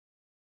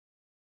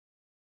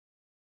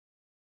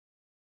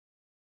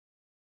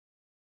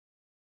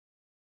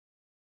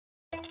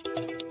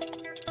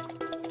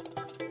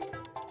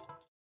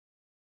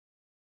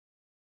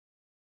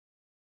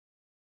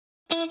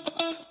Yeah,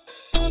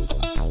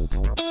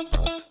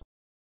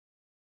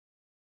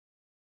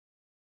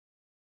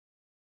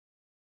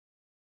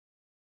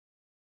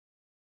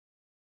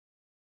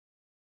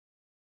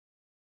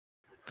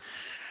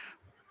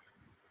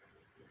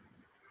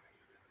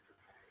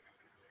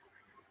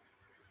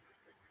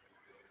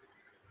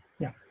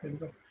 there we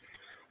go.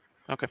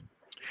 Okay.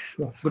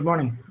 Yeah, good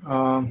morning,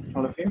 all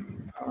of you.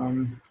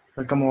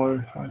 Welcome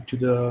all to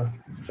the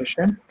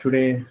session.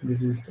 Today,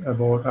 this is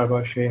about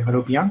Apache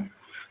Hadoop YARN,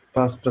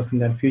 past,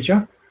 present, and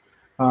future.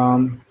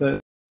 So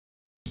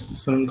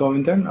Sunil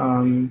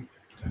Govindan,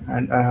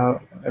 and I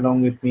have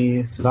along with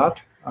me Szilard,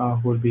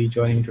 who will be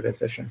joining today's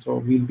session. So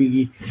we'll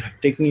be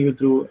taking you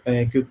through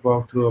a quick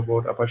walkthrough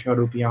about Apache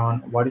Hadoop YARN,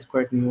 what is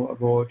quite new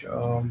about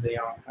the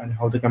YARN, and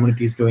how the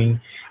community is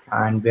doing,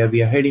 and where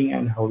we are heading,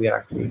 and how we are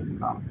actually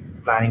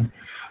planning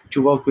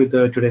to work with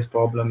today's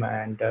problem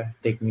and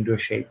taking into a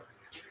shape.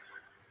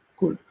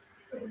 Cool.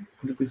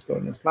 Could you please go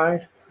on the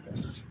slide?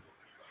 Yes.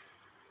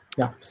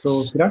 Yeah.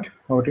 So Virat,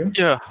 how about you?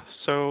 Yeah.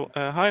 So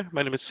hi,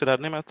 my name is Szilard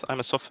Nemeth. I'm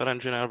a software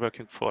engineer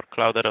working for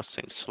Cloudera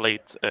since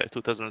late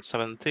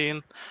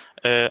 2017.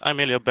 I'm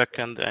mainly a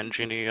backend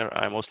engineer.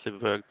 I mostly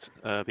worked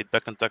with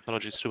backend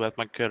technologies throughout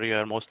my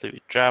career, mostly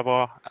with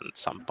Java and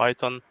some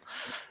Python.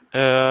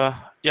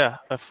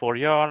 For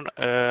YARN,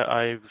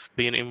 I've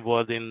been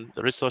involved in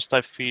the resource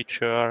type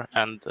feature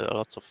and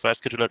lots of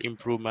FairScheduler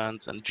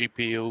improvements and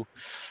GPU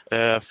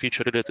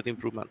feature-related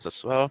improvements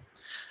as well.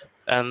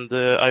 And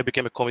I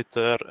became a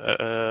committer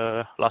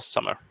last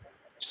summer.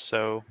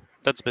 So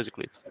that's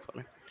basically it for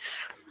me.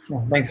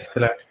 Yeah, thanks,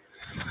 Szilard.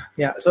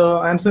 Yeah, so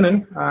I'm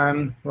Sunil.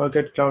 I'm work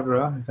at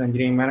Cloudera as an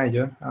engineering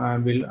manager.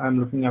 I'm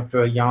looking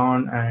after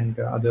YARN and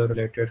other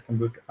related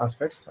compute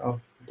aspects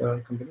of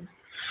the companies.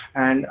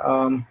 And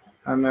I'm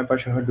a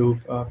Apache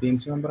Hadoop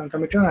PMC member and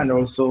committer, and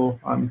also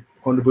I'm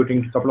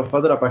contributing to a couple of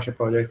other Apache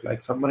projects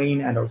like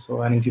Submarine and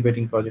also an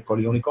incubating project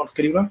called Unicorn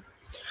Scheduler.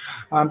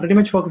 I'm pretty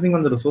much focusing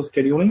on the resource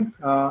scheduling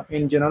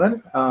in general,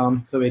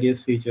 so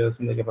various features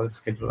in the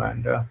Capacity Scheduler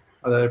and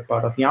other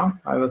part of YARN.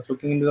 I was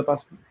looking into the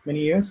past many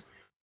years.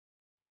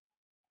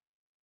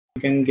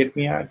 You can get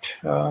me at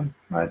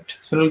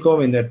Sunil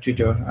Govindan at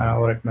Twitter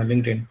or at my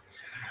LinkedIn.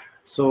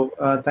 So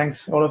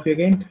thanks all of you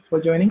again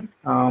for joining.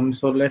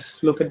 So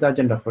let's look at the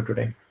agenda for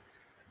today.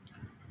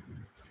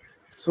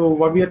 So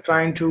what we are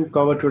trying to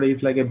cover today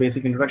is like a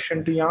basic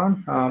introduction to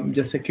YARN,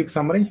 just a quick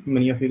summary.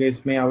 Many of you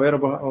guys may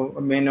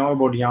know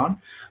about YARN,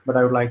 but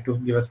I would like to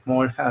give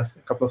a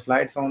couple of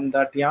slides on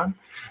that YARN.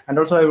 And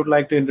also I would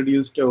like to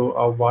introduce to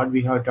what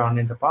we have done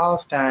in the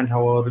past and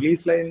how our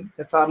release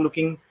lines are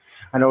looking,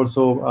 and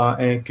also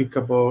a quick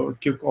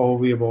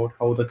overview about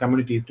how the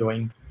community is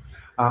doing.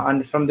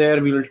 And from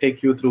there, we will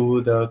take you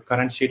through the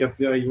current state of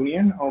the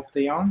union of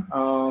the YARN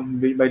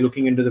by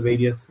looking into the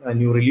various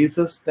new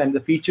releases and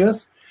the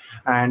features.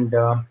 And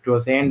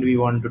towards the end, we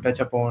want to touch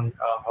upon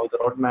how the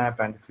roadmap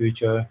and the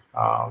future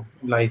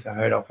lies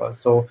ahead of us.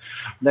 So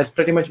that's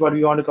pretty much what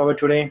we want to cover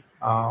today.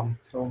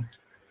 So,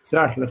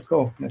 Szilard, let's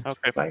go. Next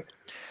slide.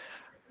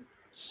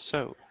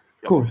 So,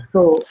 yep. Cool.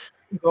 So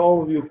the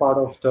overview part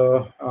of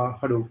the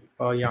Hadoop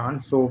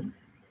YARN. So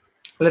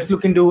let's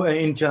look into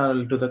in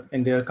general to the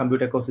entire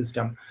compute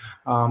ecosystem.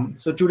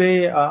 So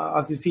today,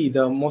 as you see,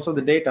 most of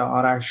the data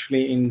are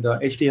actually in the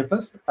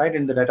HDFS, right,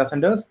 in the data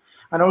centers.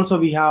 And also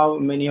we have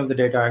many of the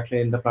data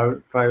actually in the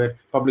private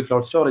public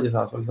cloud storages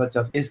as well, such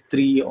as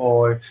S3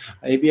 or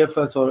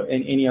ABFS or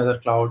in any other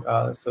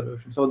cloud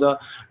solution. So the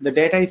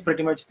data is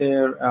pretty much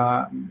there,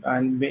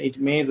 and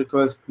it may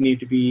need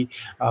to be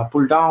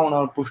pulled down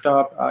or pushed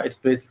up. It's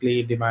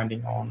basically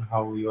depending on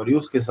how your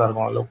use cases are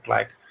going to look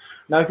like.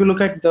 Now, if you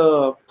look at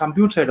the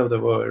compute side of the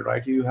world,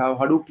 right, you have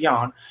Hadoop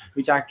YARN,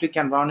 which actually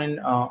can run in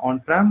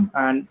on-prem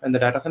and in the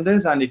data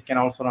centers, and it can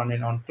also run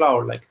in on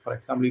cloud. Like, for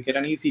example, you get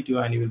an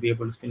EC2 and you will be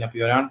able to spin up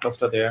your YARN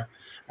cluster there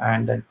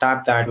and then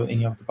tap that with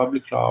any of the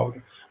public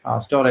cloud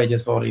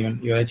storages or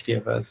even your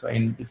HDFS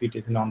if it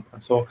is in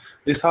on-prem. So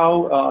this is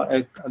how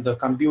the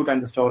compute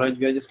and the storage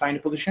we are just trying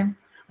to position.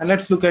 And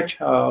let's look at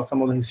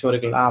some of the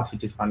historical apps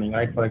which is running,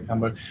 right? For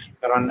example,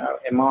 you run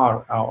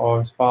MR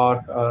or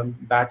Spark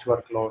batch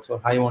workloads or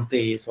high on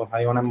TACE or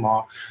high on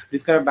MR.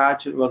 These kind of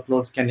batch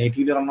workloads can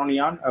natively run on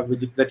YARN.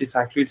 That is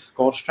actually its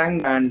core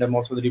strength, and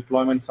most of the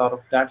deployments are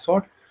of that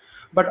sort.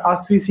 But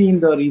as we see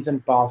in the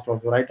recent past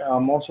also, right,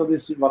 most of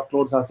these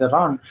workloads as they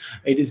run,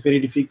 it is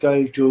very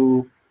difficult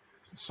to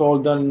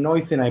solve the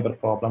noisy neighbor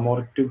problem,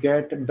 or to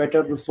get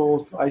better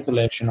resource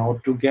isolation,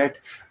 or to get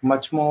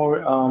much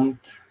more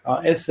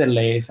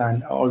SLAs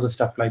and all the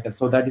stuff like that.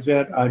 So that is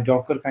where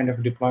Docker kind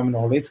of deployment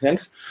always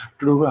helps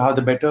to have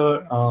the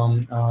better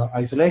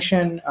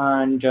isolation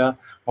and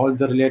all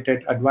the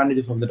related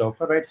advantages of the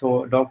Docker, right?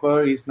 So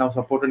Docker is now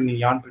supported in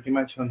YARN pretty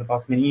much in the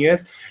past many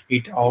years.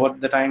 Over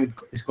the time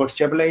it's got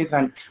stabilized,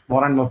 and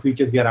more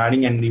features we are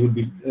adding, and you will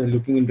be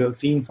looking into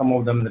seeing some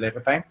of them in the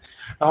later time.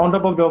 Now, on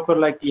top of Docker,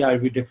 like, yeah,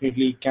 we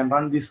definitely can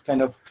run this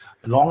kind of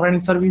long-running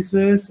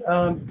services,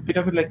 bit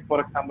of it, like,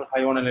 for example,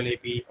 high on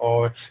LLAP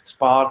or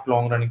Spark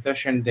long-running running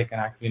session, they can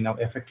actually now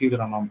effectively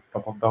run on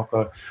top of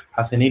Docker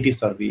as a native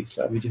service,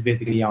 which is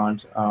basically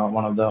Yarn's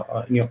one of the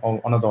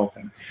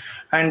offering.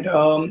 And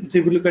so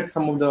if we look at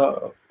some of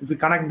the, if we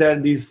connect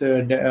these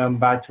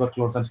batch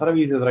workloads and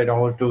services right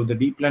over to the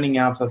deep learning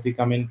apps as you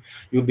come in,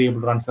 you'll be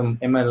able to run some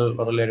ML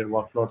related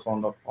workloads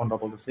on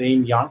top of the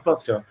same Yarn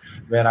cluster,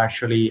 where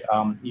actually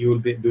you will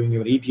be doing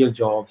your ETL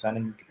jobs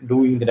and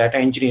doing the data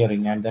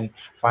engineering, and then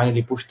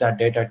finally push that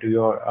data to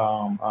your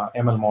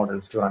ML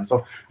models to run.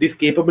 So these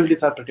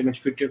capabilities are pretty much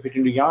fit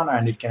into Yarn,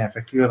 and it can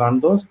effectively run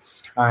those.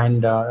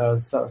 And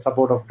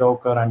support of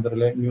Docker and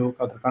the new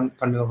other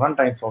container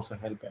runtimes also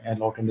help a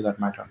lot into that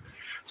matter.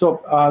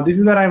 So this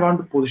is where I want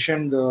to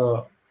position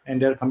the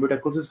entire compute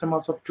ecosystem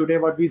as of today,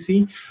 what we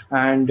see,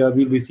 and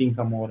we'll be seeing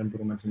some more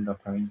improvements in the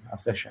upcoming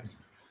sessions.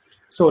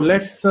 So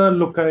let's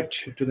look at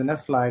to the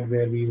next slide,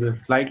 where we will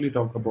slightly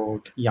talk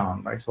about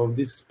Yarn, right? So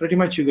this pretty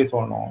much you guys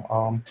all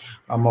know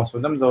most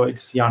of them. So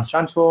it's Yarn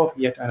stands for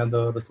yet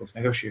another resource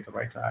negotiator,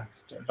 right?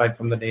 Right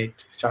from the day it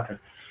started.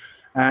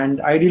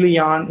 And ideally,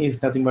 Yarn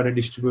is nothing but a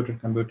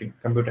distributed compute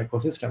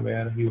ecosystem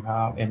where you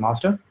have a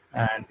master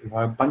and you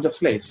have a bunch of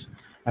slaves.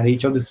 And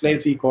each of the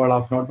slaves we call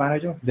as node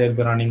manager. They'll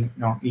be running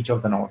each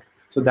of the node.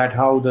 So that's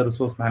how the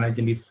resource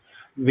management is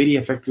very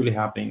effectively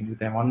happening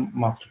with a one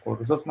master called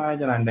resource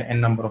manager and n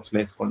number of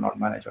slaves called node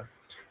manager.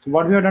 So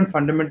what we have done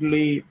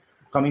fundamentally,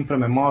 coming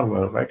from MR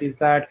world, right, is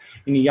that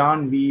in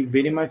Yarn we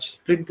very much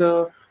split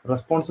the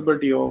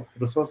responsibility of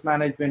resource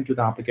management to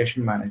the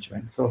application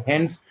management. So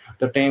hence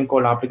the term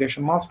called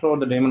application master, or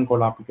the daemon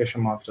called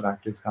application master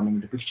actually is coming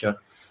into picture,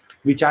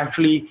 which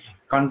actually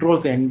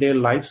controls the entire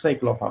life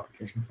cycle of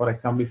application. For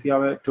example, if you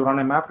have to run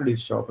a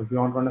MapReduce job, if you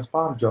want to run a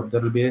Spark job,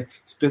 there will be a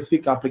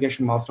specific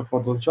application master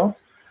for those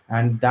jobs,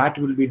 and that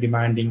will be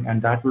demanding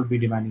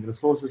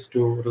resources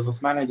to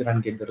resource manager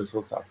and get the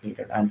resource as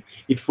needed, and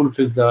it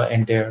fulfills the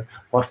entire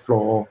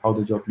workflow of how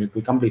the job needs to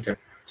be completed.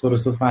 So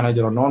resource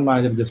manager or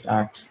non-manager just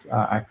acts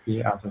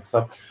actually as a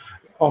sub,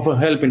 offer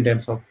help in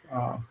terms of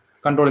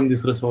controlling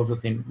these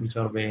resources in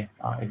whichever way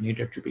it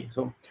needed to be.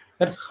 So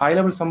that's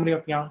high-level summary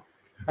of Yarn.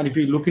 And if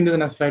you look into the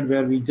next slide,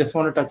 where we just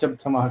want to touch up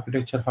some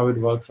architecture, how it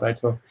works, right?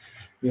 So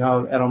we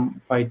have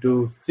around 5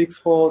 to 6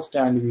 hosts,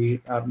 and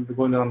we are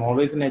going to run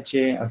always in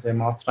HA as a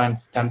master and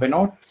standby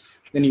node.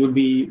 Then you will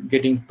be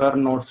getting per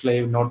node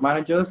slave node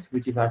managers,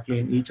 which is actually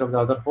in each of the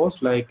other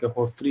hosts, like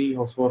host 3,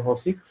 host 4,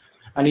 host 6.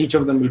 And each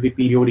of them will be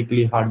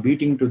periodically hard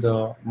beating to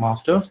the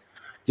masters,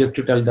 just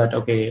to tell that,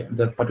 okay,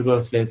 the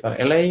particular slaves are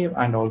alive,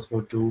 and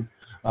also to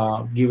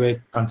give a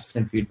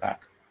consistent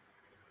feedback.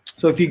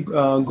 So if you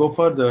go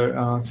further,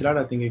 Szilard,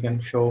 I think you can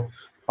show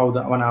how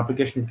the one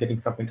application is getting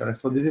submitted.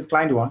 So this is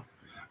client one.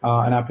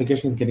 An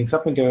application is getting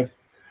submitted,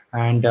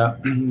 and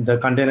the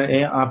container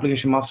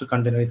application master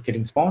container is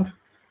getting spawned,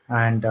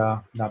 and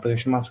the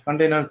application master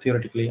container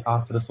theoretically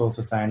asks the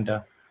resources,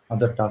 and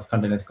other task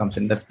containers comes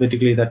in. That's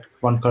basically that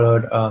one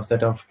colored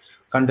set of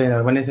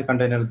container. When I say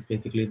container, it's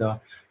basically the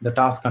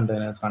task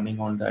containers running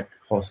on that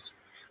host.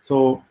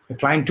 So the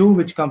client 2,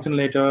 which comes in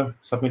later,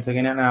 submits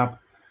again an app.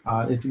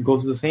 It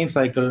goes to the same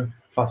cycle.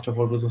 First of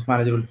all, resource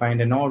manager will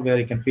find a node where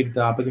he can feed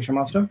the application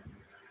master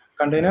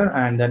container,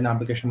 and then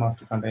application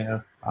master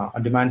container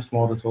demands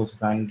more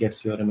resources and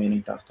gets your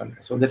remaining task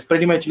container. So that's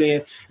pretty much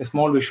a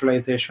small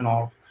visualization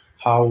of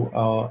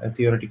how a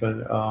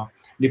theoretical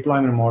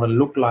deployment model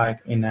look like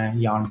in a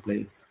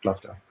Yarn-based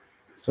cluster.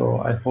 So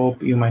I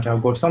hope you might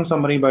have got some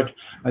summary, but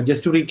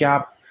just to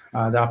recap,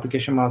 the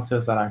application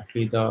masters are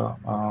actually the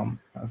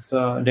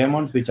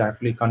daemons which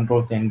actually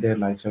controls the entire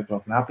lifecycle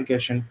of an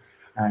application,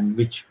 and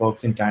which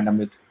works in tandem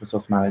with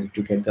resource manager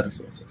to get the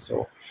resources.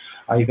 So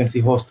you can see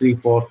host 3,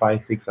 4,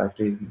 5, 6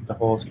 actually the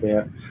host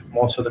where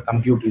most of the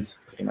compute is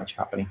pretty much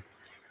happening.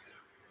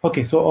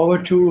 Okay, so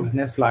over to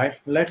next slide.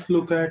 Let's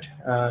look at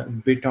a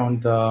bit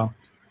on the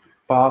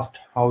past,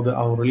 how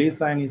our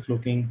release line is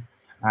looking,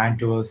 and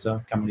towards the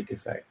community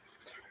side.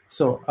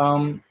 So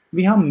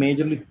we have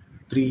majorly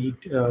three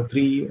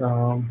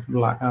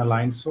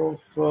lines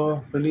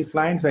of release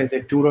lines. So I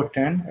say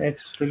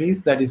 2.10x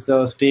release, that is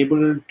the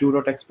stable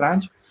 2.x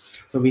branch.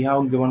 So we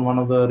have given one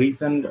of the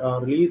recent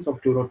release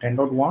of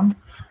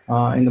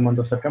 2.10.1 in the month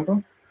of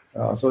September.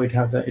 So it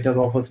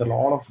offers a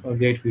lot of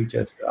great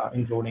features,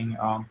 including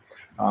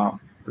a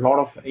lot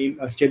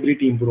of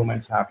stability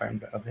improvements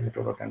happened in the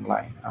 2.10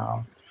 line.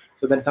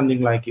 So that's something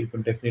like you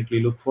could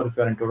definitely look for if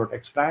you're in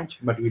 2.x branch,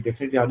 but we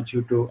definitely urge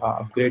you to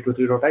upgrade to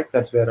 3.x.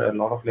 That's where a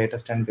lot of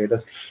latest and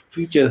greatest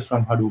features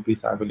from Hadoop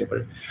is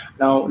available.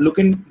 Now, look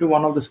into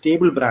one of the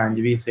stable branch,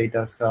 we say it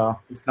as,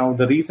 it's now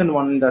the recent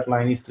one in that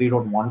line is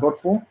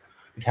 3.1.4.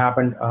 It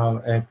happened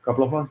a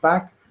couple of months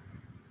back.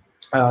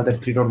 That's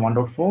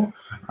 3.1.4,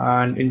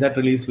 and in that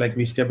release, like,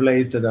 we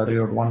stabilized the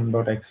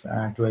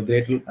 3.1.x to a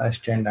great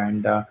extent,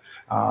 and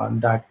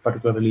that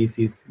particular release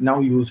is now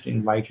used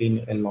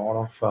widely in a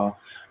lot of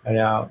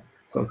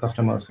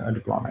customers'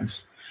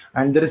 deployments.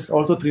 And there is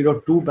also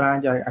 3.2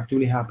 branch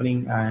actively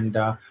happening, and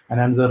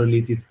another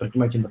release is pretty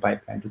much in the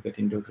pipeline to get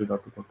into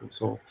 3.2.2.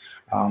 So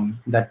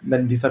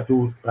these are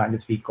two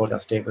branches we call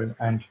as stable.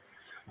 And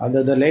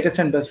The latest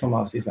and best from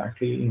us is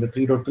actually in the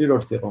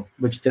 3.3.0,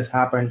 which just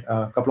happened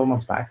a couple of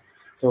months back.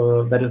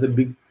 So that is a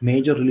big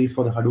major release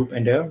for the Hadoop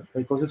entire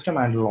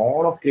ecosystem, and a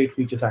lot of great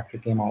features actually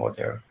came over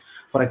there.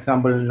 For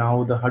example,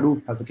 now the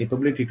Hadoop has a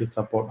capability to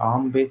support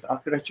ARM-based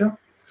architecture,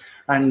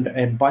 and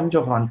a bunch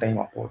of runtime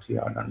approaches we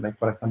are done. Like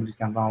for example, you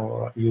can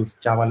now use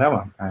Java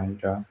 11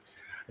 and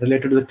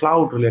related to the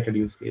cloud related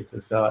use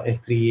cases,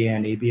 S3A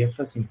and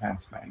ABFS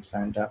enhancements,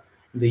 and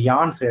the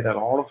yarn said a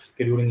lot of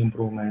scheduling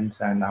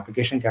improvements and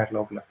application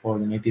catalog for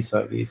the native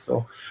service.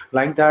 So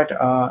like that,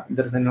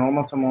 there's an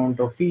enormous amount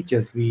of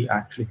features we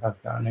actually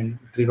have done in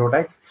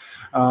 3.x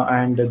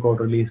and got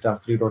released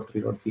as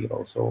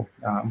 3.3.0. So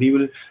we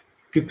will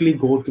quickly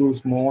go through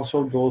most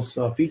of those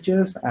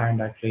features and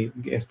actually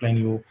explain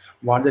you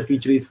what the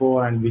feature is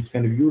for and which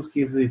kind of use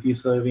cases it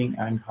is serving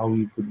and how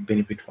you could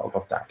benefit out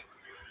of that.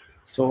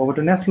 So over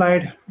to next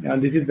slide.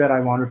 This is where I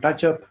want to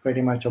touch up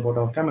pretty much about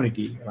our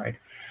community, right?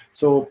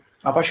 So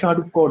Apache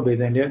Hadoop code base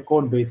and their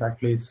code base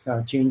actually is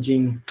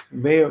changing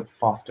way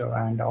faster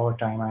and over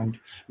time, and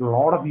a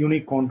lot of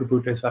unique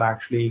contributors are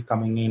actually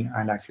coming in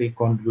and actually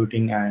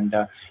contributing and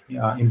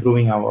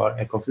improving our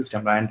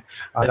ecosystem. And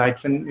right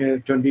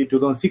when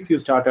 2006 you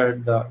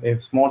started a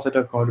small set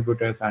of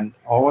contributors, and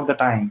over the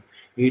time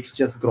it's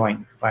just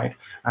growing, right?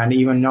 And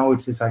even now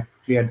it's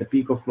actually at the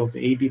peak of close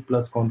to 80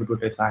 plus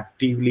contributors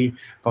actively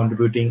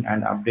contributing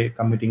and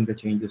committing the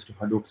changes to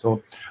Hadoop.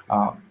 So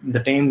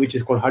the term which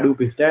is called Hadoop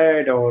is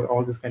dead, or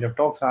all this kind of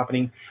talks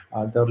happening,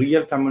 the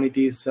real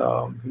community's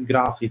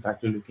graph is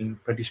actually looking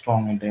pretty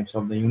strong in terms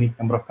of the unique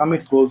number of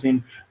commits goes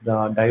in,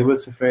 the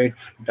diversified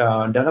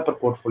developer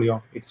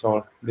portfolio. It's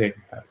all great.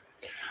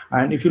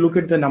 And if you look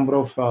at the number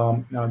of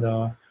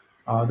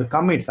the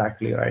commits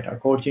actually, right, a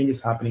code change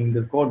is happening in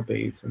the code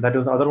base. That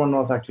was other one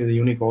was actually the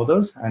unique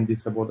authors, and this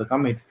is about the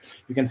commits.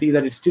 You can see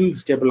that it's still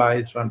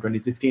stabilized around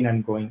 2016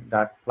 and going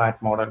that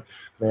flat model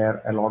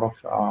where a lot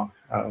of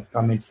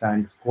commits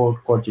and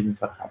code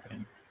changes are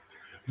happening.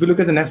 If you look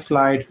at the next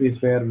slides,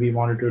 is where we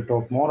wanted to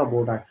talk more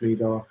about actually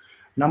the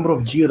number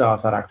of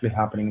JIRAs are actually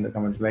happening in the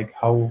community, like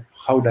how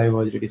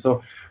diverse it is.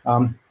 So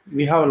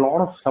we have a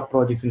lot of sub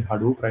projects in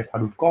Hadoop, right?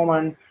 Hadoop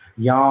Common,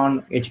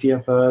 Yarn,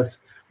 HDFS,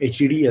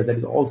 HDDS that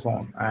is also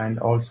on, and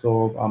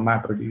also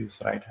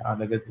MapReduce, right?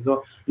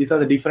 So these are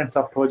the different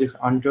sub projects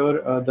under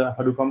the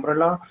Hadoop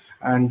umbrella.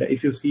 And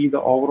if you see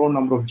the overall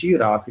number of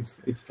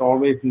JIRAs, it's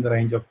always in the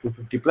range of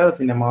 250 plus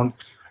in a month.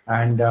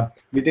 And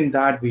within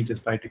that, we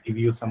just try to give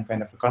you some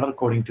kind of a color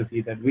coding to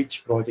see that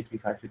which project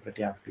is actually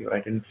pretty active,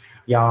 right? And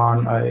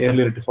Yarn,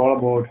 earlier it is all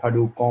about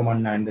Hadoop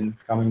Common, and then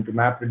coming to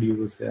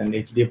MapReduce, and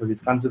HDFS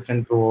is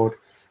consistent throughout,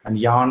 and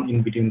Yarn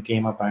in between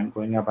came up and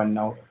going up, and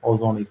now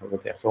Ozone is over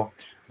there. So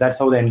that's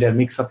how the entire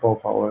mix-up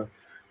of our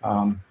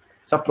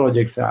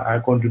sub-projects are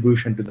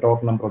contribution to the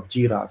total number of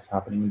JIRAs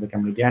happening in the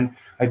community. And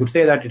I could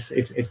say that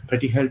it's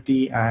pretty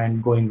healthy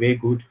and going way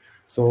good.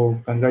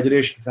 So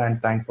congratulations and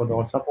thanks for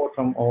the support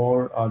from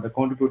all the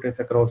contributors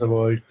across the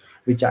world,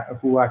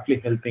 who are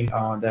actually helping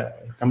the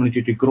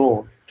community to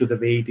grow to the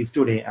way it is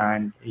today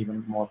and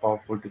even more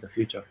powerful to the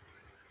future.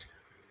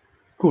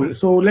 Cool.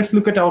 So let's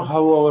look at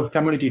how our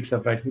community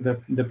itself, right?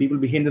 The people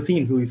behind the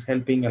scenes who is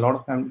helping a lot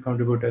of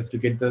contributors to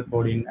get the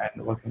code in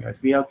and working. Right?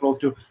 We have close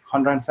to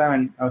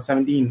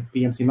 17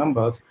 PMC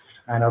members,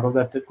 and out of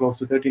that, close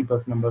to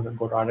 13% members that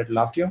got added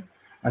last year.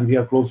 And we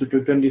have close to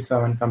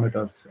 227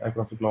 committers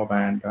across the globe,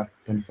 and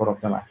 24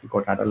 of them actually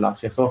got added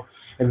last year. So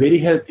a very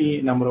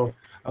healthy number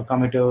of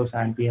committers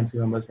and PMC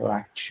members are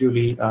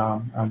actually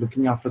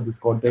looking after this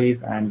code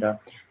base. And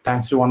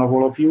thanks to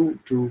all of you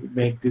to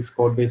make this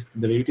code base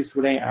the way it is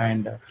today,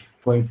 and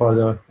going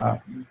further,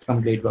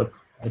 some great work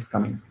is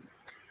coming.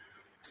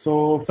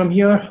 So from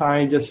here,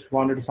 I just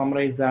wanted to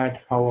summarize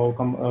that how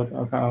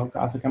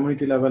as a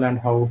community level and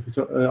how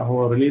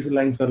our release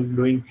lines are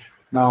doing.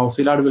 Now,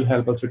 Szilard will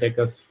help us to take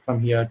us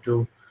from here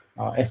to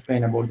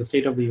explain about the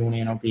state of the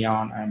union of the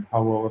yarn and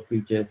how our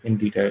features in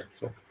detail.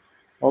 So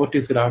over to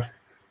Szilard.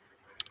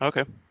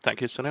 Okay,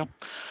 thank you, Sunil.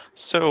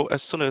 So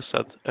as Sunil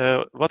said,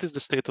 what is the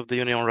state of the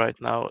union right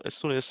now? As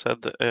Sunil said,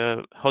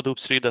 Hadoop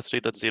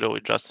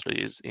 3.3.0 just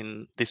released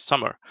in this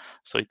summer,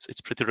 so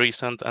it's pretty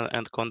recent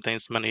and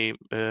contains many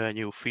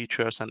new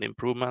features and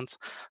improvements.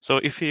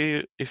 So if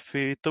we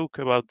look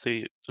about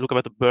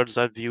the bird's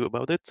eye view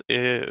about it,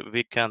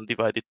 we can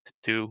divide it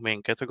to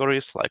main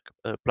categories like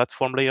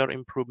platform layer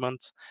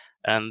improvements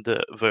and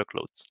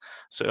workloads.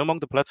 So among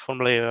the platform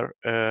layer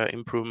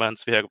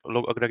improvements, we have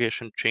log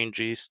aggregation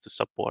changes to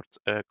support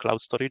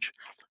cloud storage,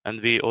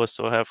 and we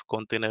also have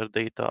container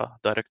data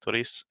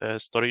directories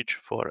storage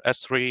for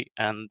S3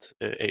 and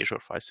Azure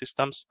file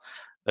systems.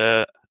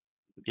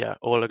 Yeah,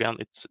 all again,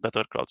 it's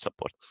better cloud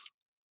support.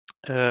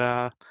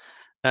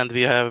 And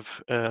we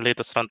have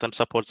latest runtime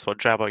supports for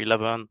Java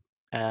 11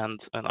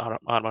 and an ARM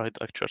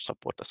architecture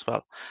support as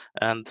well.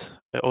 And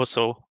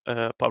also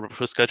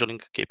powerful scheduling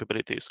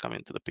capabilities come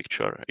into the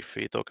picture if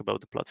we talk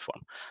about the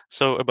platform.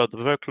 So about the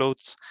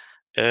workloads,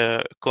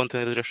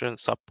 containerization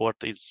support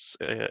is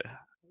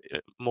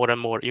more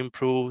and more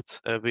improved.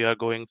 We are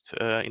going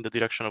in the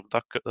direction of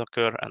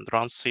Docker and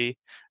runc.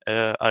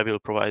 I will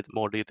provide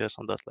more details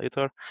on that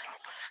later.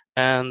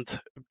 And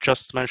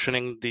just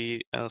mentioning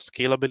the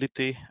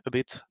scalability a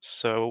bit.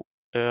 So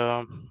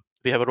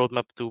we have a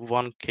roadmap to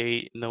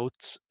 1K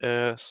nodes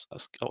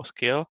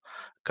scale.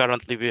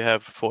 Currently, we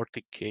have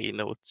 40K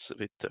nodes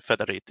with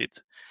federated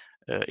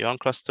yarn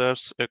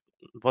clusters.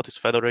 What is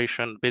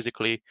federation?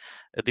 Basically,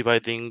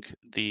 dividing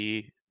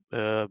the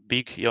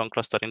big yarn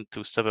cluster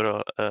into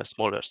several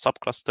smaller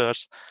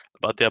subclusters,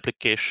 but the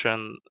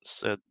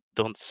applications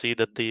don't see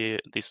that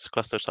these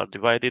clusters are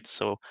divided,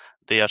 so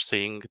they are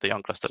seeing the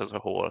yarn cluster as a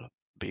whole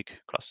big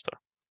cluster.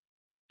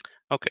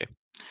 Okay,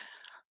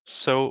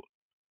 so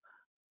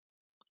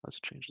let's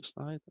change the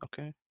slide.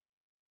 Okay.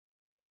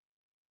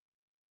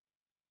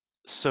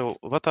 So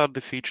what are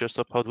the features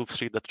of Hadoop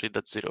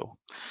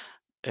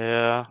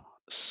 3.3.0?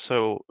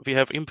 So we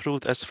have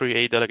improved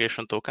S3A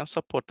delegation token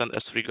support and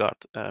S3 guard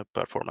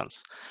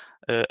performance.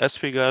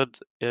 S3 guard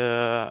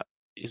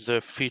is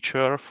a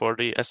feature for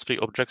the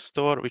S3 object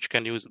store, which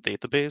can use a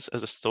database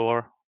as a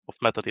store of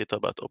metadata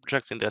about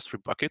objects in the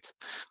S3 bucket.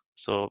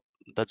 So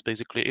that's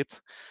basically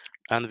it.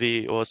 And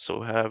we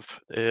also have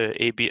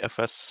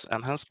ABFS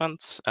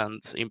enhancements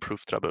and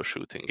improved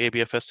troubleshooting.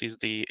 ABFS is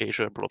the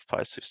Azure Blob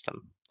File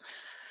System.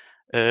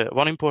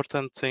 One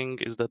important thing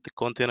is that the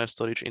container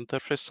storage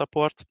interface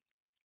support.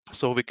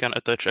 So we can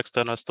attach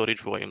external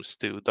storage volumes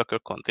to Docker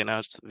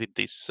containers with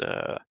this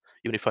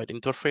unified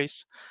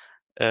interface.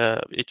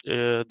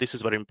 This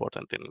is very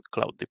important in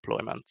cloud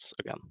deployments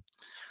again.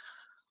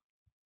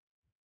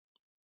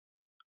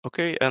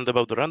 Okay, and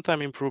about the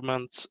runtime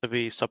improvements,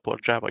 we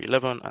support Java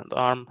 11 and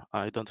ARM.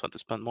 I don't want to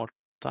spend more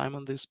time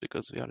on this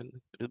because we are in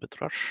a little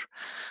bit rush.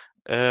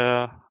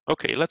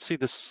 Okay, let's see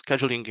the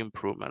scheduling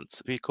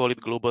improvements. We call it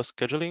global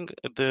scheduling.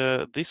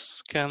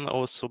 This can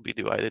also be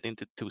divided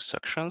into two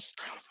sections.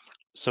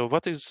 So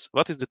what is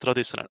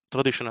the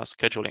traditional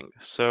scheduling?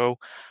 So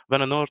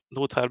when a node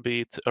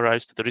heartbeat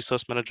arrives to the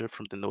resource manager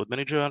from the node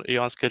manager,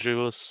 Ion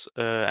schedules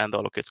and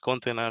allocates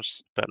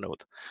containers per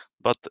node.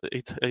 But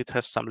it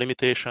has some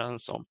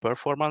limitations on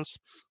performance.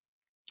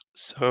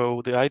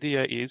 So the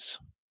idea is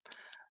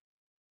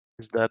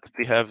that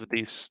we have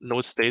this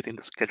node state in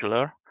the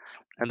scheduler,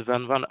 and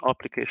when one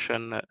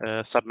application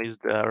submits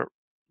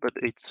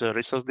its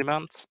resource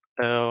demands,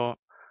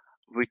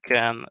 we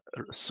can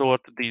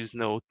sort these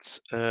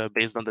nodes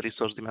based on the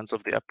resource demands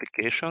of the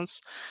applications.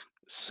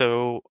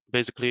 So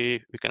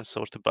basically, we can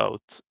sort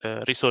about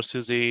resource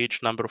usage,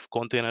 number of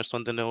containers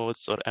on the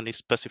nodes, or any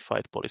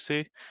specified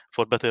policy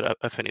for better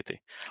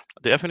affinity.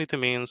 The affinity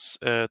means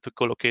to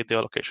collocate the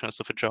allocations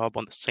of a job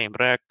on the same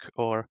rack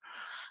or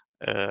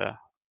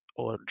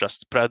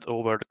just spread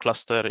over the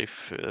cluster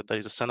if there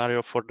is a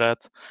scenario for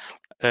that.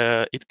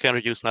 It can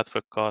reduce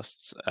network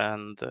costs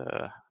and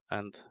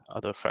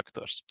other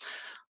factors.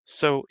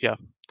 So yeah.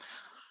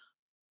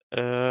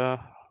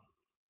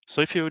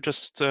 So if you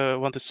just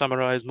want to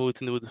summarize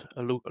multi-node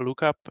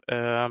lookup,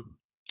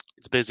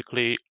 it's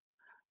basically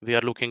we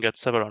are looking at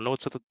several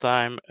nodes at a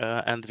time,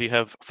 and we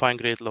have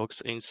fine-grained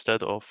logs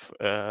instead of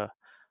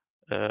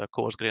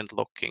coarse-grained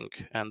logging,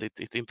 and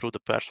it improved the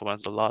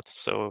performance a lot.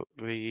 So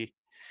we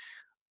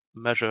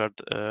measured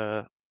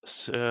 10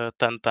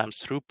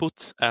 times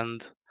throughput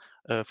and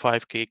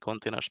 5K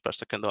containers per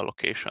second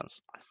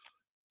allocations.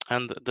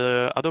 And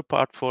the other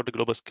part for the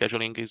global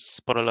scheduling is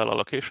parallel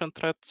allocation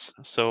threads.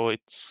 So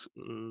it's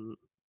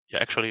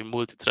actually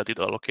multi-threaded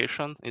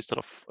allocation instead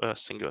of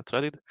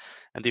single-threaded.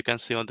 And you can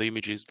see on the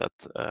images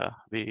that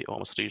we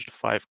almost reached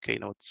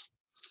 5K nodes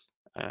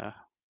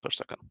per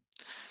second.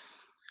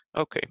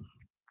 Okay,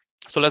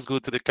 so let's go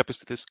to the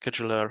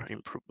CapacityScheduler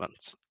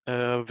improvements.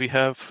 We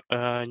have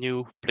a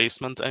new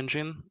placement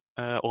engine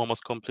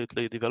almost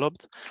completely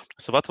developed.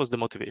 So what was the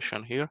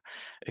motivation here?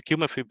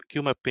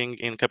 Queue mapping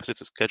in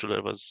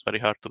CapacityScheduler was very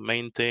hard to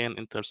maintain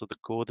in terms of the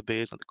code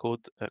base and the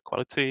code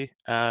quality.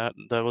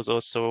 There was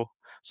also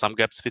some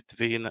gaps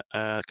between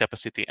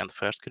Capacity and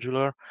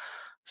FairScheduler.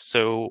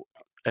 So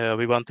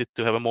we wanted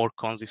to have a more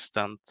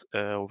consistent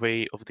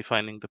way of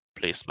defining the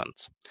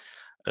placements.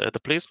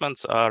 The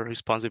placements are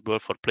responsible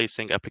for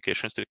placing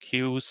applications to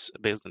queues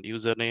based on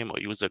username or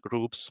user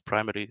groups,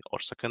 primary or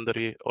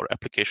secondary, or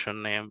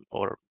application name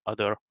or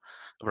other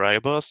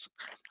variables.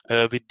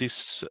 With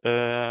this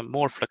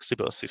more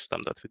flexible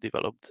system that we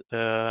developed,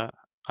 the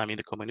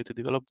community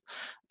developed,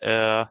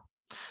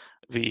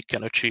 we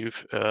can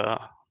achieve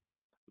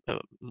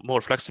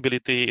more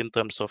flexibility in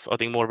terms of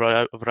adding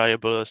more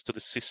variables to the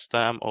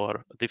system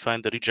or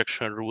define the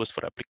rejection rules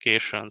for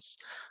applications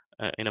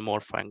in a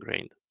more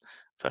fine-grained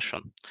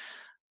fashion.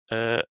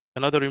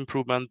 Another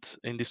improvement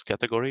in this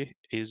category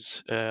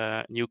is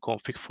new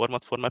config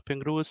format for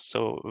mapping rules.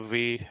 So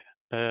we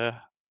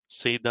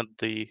see that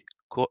the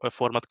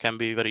format can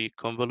be very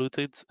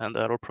convoluted and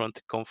error-prone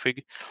to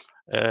config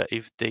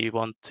if they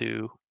want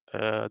to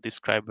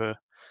describe a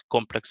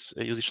complex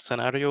usage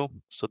scenario.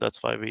 So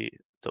that's why we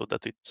thought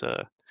that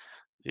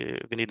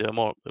we need a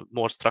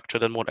more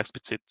structured and more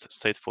explicit,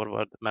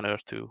 straightforward manner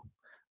to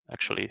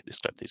actually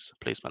describe these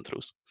placement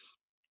rules.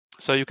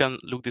 So you can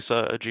look this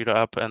Jira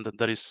up, and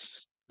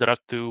there are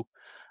two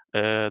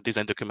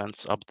design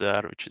documents up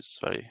there, which is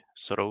very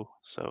thorough.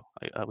 So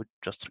I would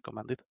just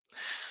recommend it.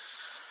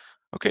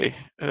 Okay,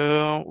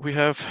 we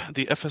have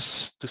the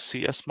FS to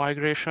CS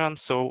migration.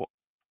 So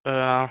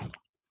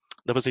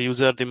there was a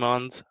user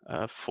demand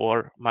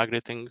for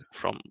migrating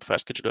from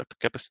FairScheduler to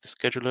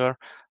CapacityScheduler.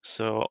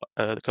 So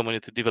the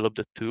community developed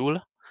a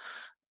tool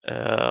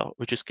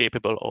which is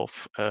capable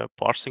of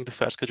parsing the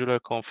FairScheduler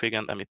config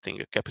and emitting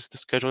a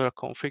CapacityScheduler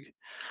config,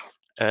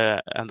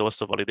 and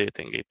also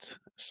validating it.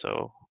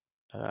 So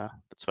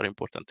that's very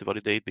important to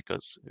validate,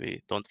 because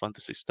we don't want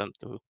the system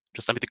to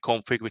just emit a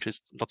config which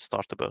is not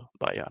startable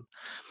by YARN.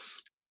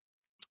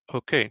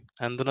 Okay,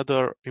 and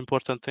another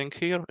important thing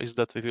here is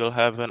that we will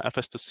have an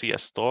FS to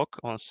CS talk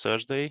on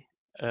Thursday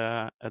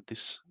at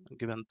this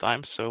given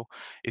time. So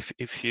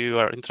if you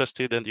are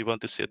interested and you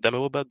want to see a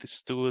demo about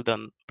this tool,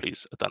 then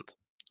please attend.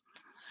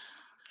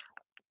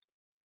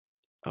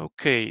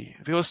 Okay,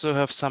 we also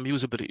have some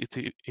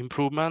usability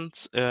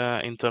improvements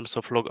in terms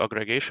of log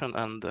aggregation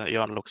and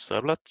YARN log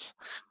servlets.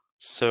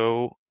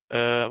 So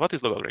what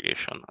is log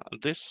aggregation?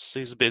 This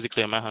is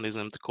basically a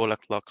mechanism to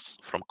collect logs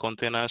from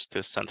containers to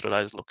a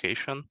centralized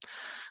location.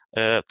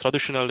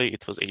 Traditionally,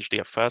 it was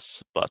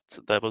HDFS, but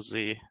that was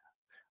the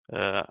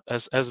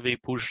as we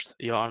pushed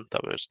YARN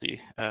towards the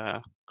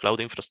cloud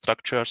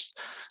infrastructures,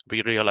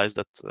 we realized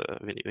that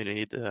we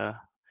need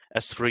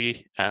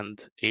S3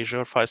 and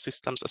Azure file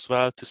systems as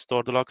well to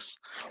store the logs,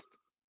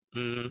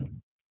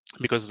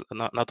 because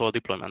not all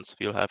deployments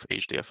will have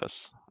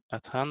HDFS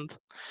at hand.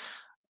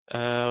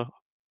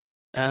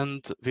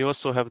 And we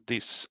also have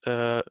this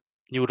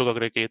new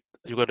log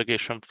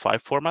aggregation file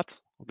format,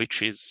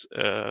 which is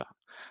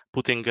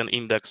putting an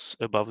index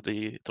above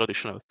the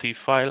traditional T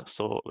file,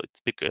 so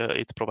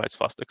it provides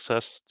fast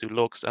access to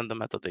logs and the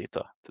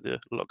metadata to the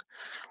log.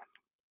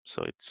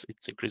 So it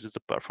increases the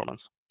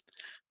performance.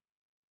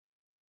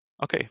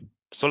 Okay,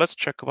 so let's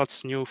check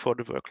what's new for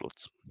the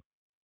workloads.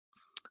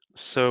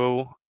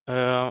 So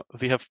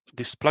we have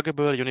this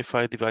pluggable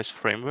unified device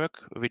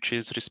framework, which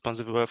is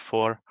responsible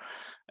for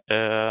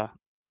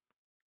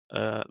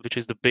which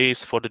is the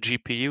base for the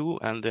GPU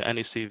and the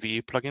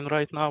NEC-V plugin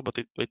right now, but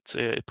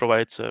it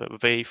provides a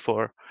way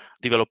for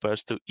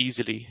developers to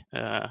easily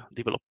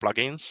develop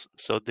plugins.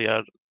 So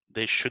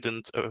they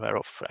shouldn't aware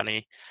of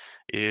any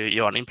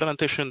YARN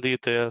implementation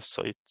details.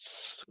 So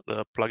it's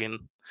the plugin.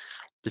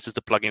 This is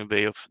the plugin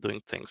way of doing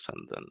things,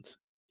 and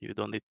you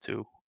don't need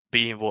to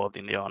be involved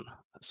in YARN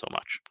so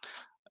much.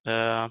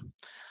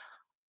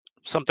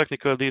 Some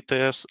technical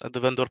details. The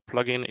vendor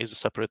plugin is a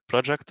separate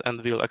project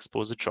and will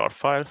expose a jar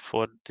file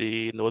for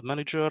the node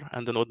manager,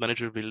 and the node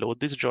manager will load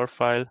this jar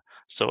file,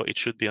 so it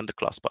should be on the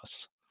class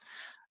path.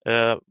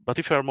 But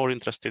if you are more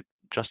interested,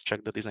 just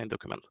check the design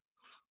document.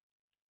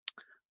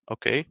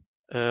 Okay,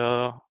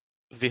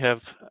 we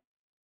have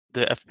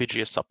the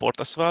FPGA support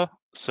as well.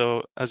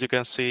 So as you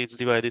can see, it's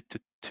divided to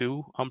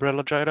two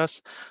umbrella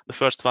gyras. The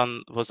first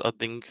one was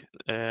adding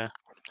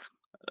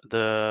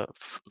the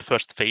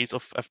first phase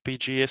of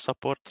FPGA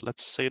support,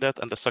 let's say that,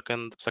 and the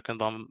second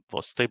one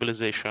was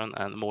stabilization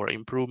and more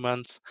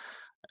improvements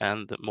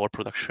and more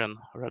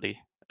production-ready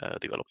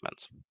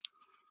developments.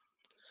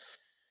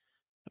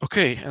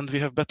 Okay, and we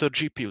have better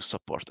GPU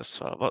support as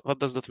well. What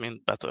does that mean,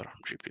 better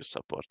GPU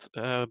support?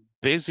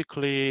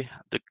 Basically,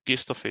 the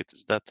gist of it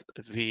is that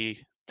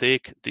we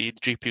take the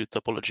GPU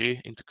topology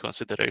into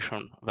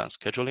consideration when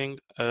scheduling.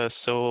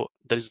 So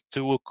there is a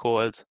tool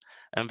called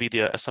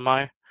Nvidia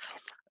SMI,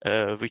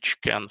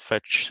 which can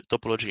fetch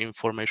topology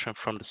information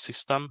from the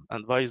system.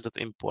 And why is that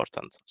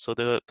important? So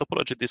the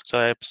topology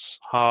describes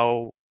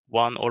how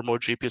one or more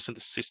GPUs in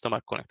the system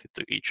are connected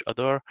to each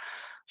other.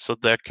 So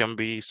there can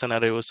be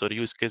scenarios or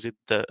use cases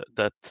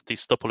that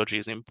this topology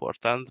is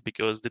important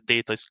because the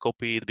data is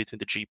copied between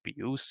the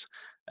GPUs.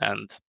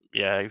 And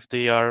yeah, if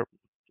they are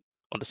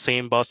on the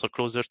same bus or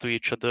closer to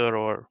each other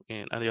or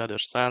in any other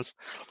sense,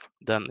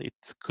 then it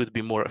could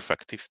be more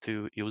effective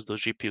to use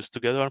those GPUs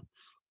together.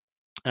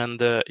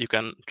 And you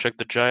can check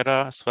the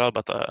gyra as well,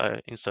 but I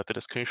inserted a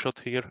screenshot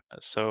here.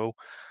 So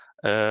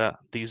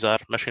these are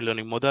machine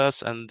learning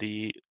models, and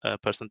the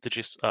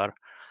percentages are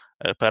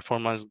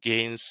performance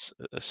gains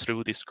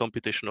through this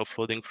computation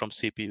offloading from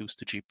CPUs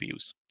to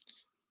GPUs.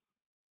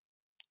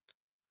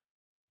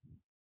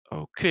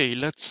 Okay,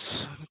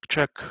 let's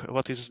check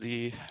what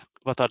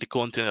are the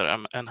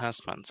container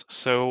enhancements.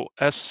 So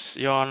as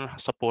YARN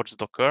supports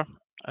Docker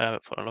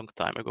for a long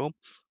time ago,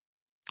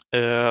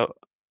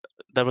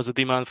 there was a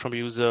demand from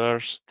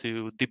users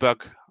to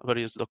debug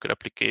various Docker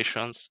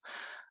applications,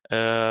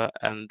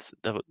 and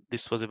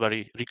this was a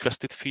very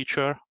requested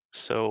feature.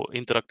 So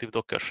interactive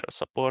Docker shell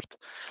support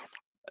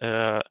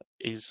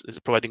is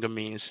providing a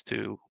means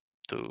to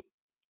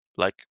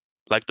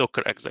like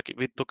Docker exec.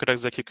 With Docker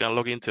exec, you can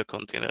log into a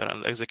container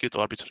and execute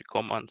arbitrary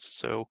commands.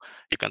 So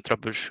you can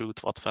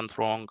troubleshoot what went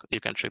wrong. You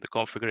can check the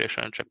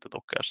configuration, check the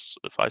Docker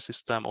file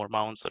system or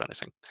mounts or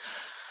anything.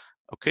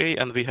 Okay,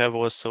 and we have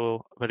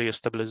also various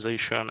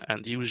stabilization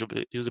and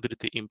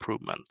usability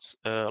improvements,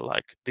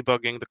 like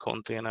debugging the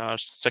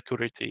containers,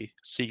 security,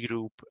 C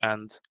group,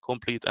 and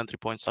complete entry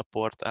point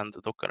support and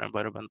Docker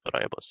environment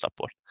variable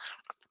support.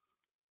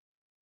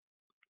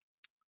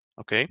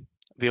 Okay,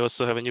 we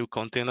also have a new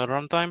container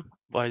runtime.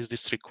 Why is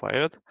this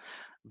required?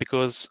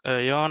 Because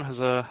Yarn has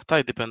a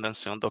tight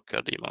dependency on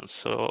Docker daemons,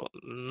 so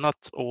not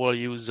all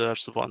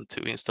users want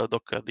to install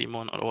Docker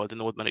daemon on all the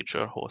node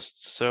manager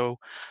hosts. So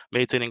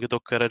maintaining a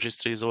Docker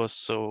registry is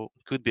also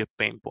could be a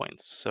pain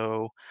point.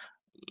 So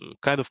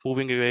kind of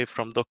moving away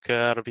from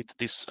Docker with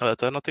this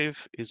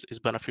alternative is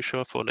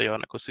beneficial for the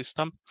Yarn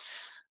ecosystem.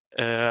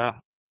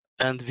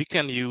 And we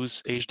can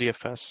use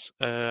HDFS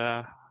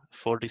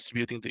for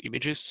distributing the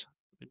images.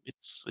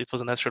 It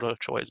was a natural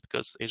choice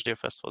because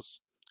HDFS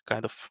was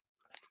kind of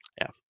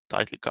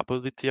tightly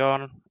coupled with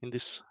Yarn in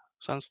this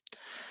sense.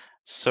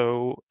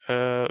 So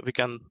we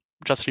can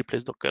just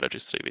replace Docker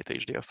registry with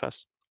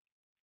HDFS.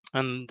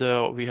 And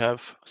we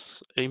have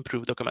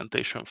improved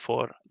documentation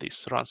for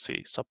this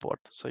runc support,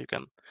 so you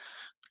can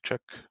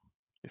check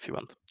if you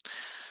want.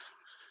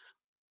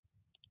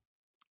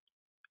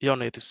 Yarn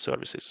native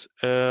services.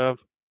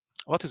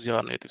 What is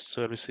Yarn native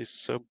services?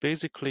 So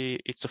basically,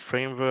 it's a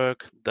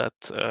framework that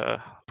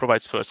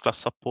provides first-class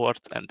support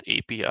and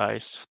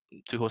APIs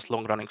to host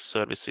long-running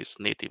services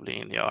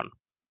natively in Yarn.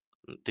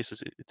 This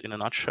is it in a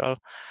nutshell.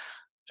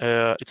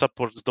 It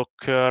supports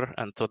Docker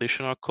and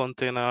traditional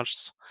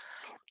containers.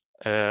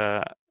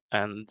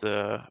 And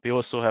we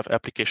also have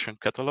application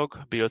catalog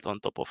built on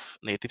top of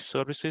native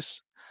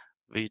services,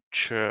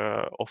 which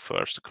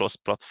offers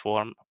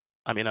cross-platform,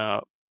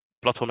 a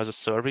platform as a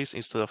service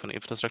instead of an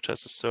infrastructure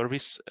as a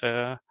service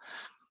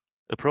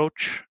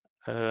approach.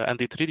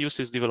 And it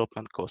reduces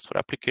development costs for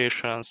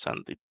applications,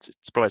 and it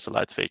provides a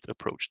lightweight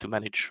approach to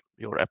manage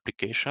your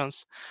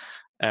applications.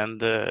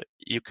 And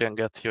you can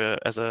get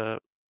as a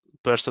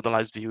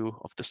personalized view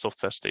of the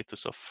software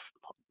status of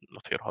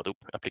your Hadoop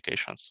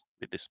applications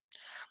with this.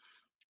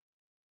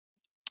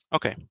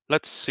 Okay,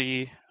 let's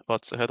see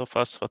what's ahead of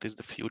us, what is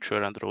the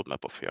future and the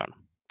roadmap of Yarn.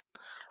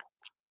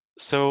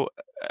 So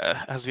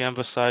as we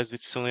emphasized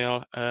with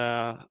Sunil,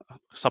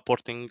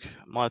 supporting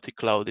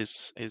multi-cloud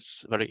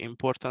is very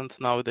important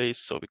nowadays,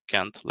 so we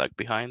can't lag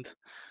behind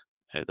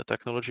the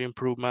technology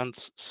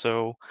improvements.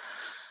 So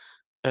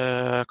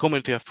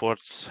community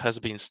efforts has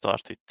been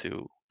started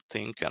to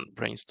think and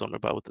brainstorm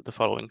about the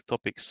following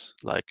topics,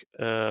 like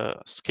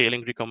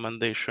scaling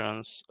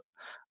recommendations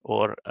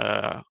or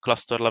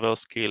cluster level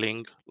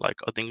scaling, like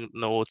adding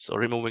nodes or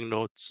removing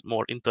nodes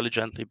more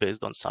intelligently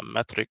based on some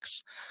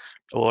metrics,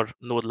 or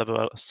node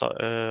level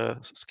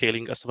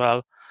scaling as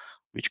well,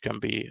 which can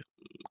be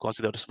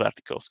considered as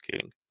vertical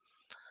scaling.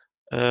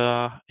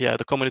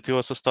 The community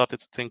also started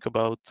to think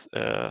about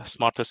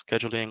smarter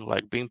scheduling,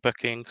 like bin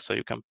packing, so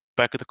you can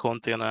pack the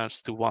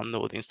containers to one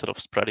node instead of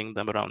spreading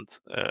them around,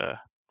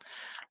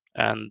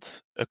 and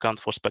account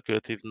for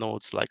speculative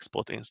nodes like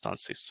spot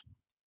instances.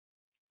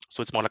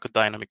 So it's more like a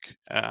dynamic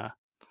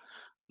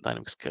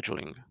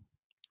scheduling.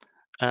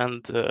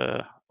 And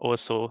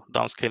also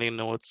downscaling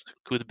nodes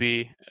could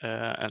be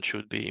and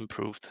should be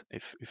improved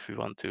if we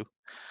want to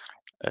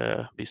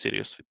be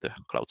serious with the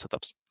cloud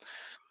setups.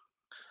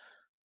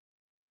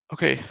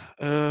 Okay,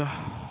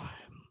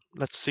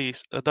 let's see.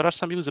 There are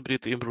some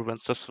usability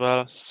improvements as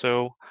well.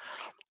 So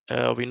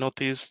we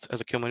noticed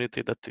as a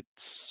community that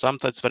it's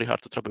sometimes very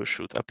hard to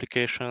troubleshoot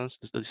applications,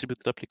 the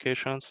distributed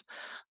applications.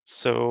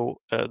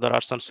 So there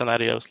are some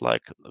scenarios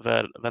like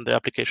when the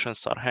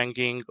applications are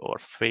hanging or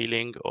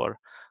failing, or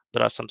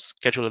there are some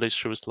scheduler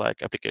issues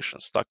like application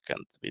stuck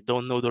and we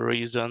don't know the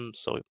reason.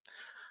 So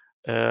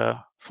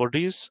for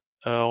this,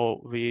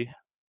 we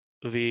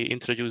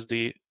introduced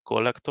the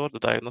collector, the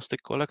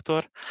diagnostic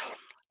collector,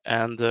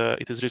 and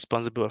it is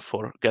responsible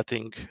for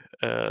getting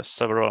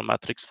several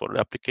metrics for the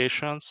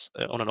applications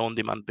on an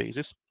on-demand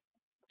basis.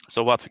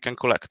 So what we can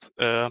collect,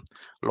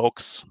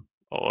 logs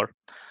or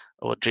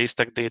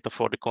JStack data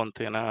for the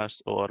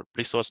containers, or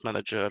resource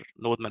manager,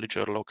 node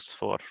manager logs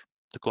for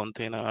the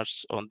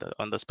containers on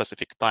the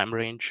specific time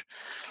range.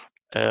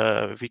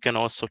 We can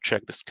also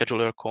check the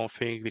scheduler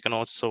config. We can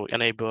also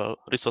enable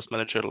resource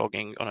manager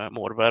logging on a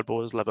more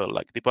verbose level,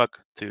 like debug,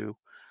 to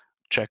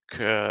check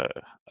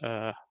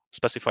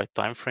specified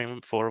time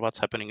frame for what's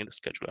happening in the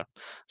scheduler.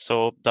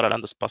 So there are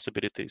endless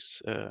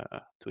possibilities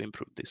to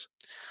improve this.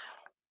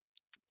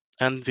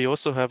 And we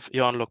also have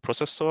Yarn log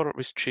processor,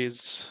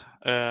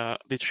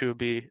 which will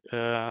be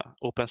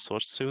open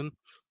source soon.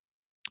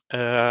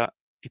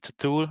 It's a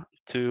tool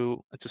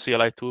it's a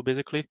CLI tool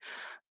basically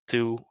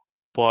to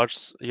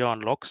parse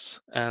Yarn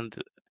logs, and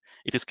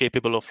it is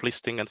capable of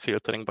listing and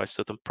filtering by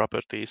certain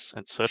properties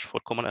and search for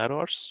common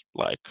errors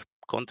like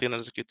container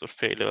executor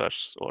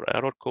failures or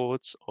error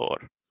codes, or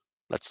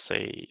let's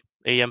say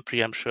AM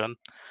preemption,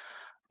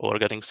 or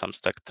getting some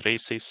stack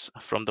traces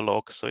from the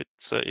log. So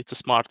it's a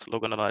smart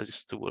log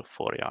analysis tool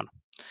for Yarn.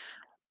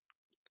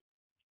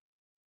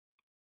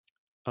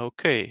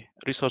 Okay,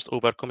 resource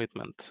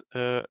overcommitment.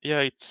 Yeah,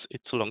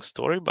 it's a long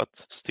story, but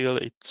still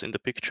it's in the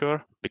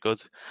picture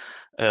because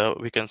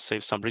we can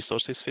save some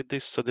resources with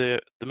this. So the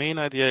main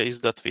idea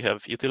is that we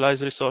have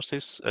utilized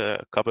resources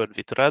covered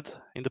with red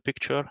in the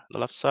picture, the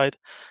left side,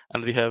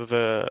 and we have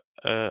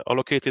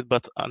allocated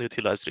but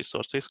unutilized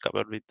resources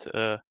covered with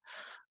the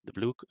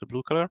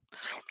blue color.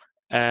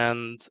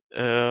 And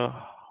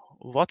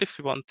what if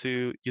we want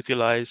to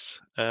utilize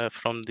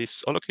from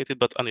this allocated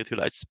but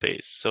unutilized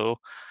space? So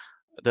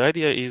the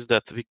idea is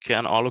that we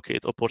can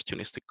allocate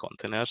opportunistic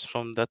containers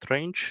from that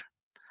range,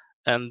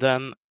 and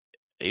then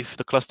if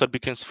the cluster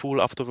becomes full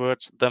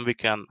afterwards, then we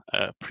can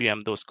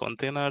preempt those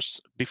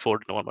containers before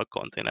the normal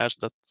containers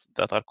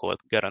that are called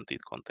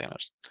guaranteed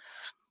containers.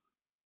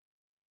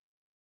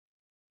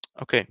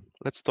 Okay,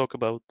 let's talk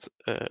about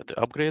the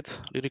upgrade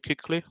really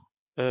quickly.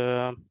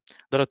 There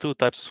are two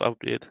types of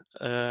upgrade: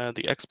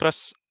 the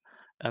express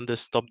and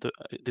this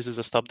is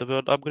a stop the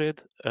world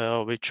upgrade,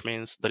 which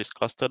means there is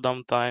cluster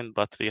downtime,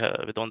 but we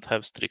don't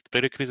have strict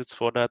prerequisites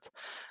for that,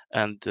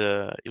 and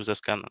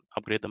users can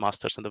upgrade the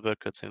masters and the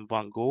workers in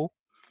one go.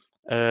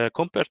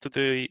 Compared to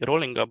the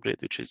rolling upgrade,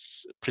 which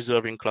is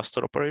preserving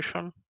cluster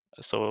operation,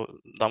 so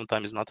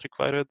downtime is not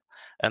required,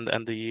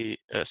 and the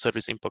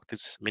service impact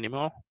is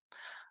minimal,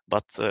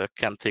 but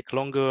can take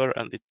longer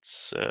and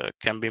it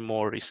can be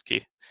more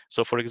risky.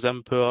 So, for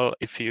example,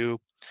 if you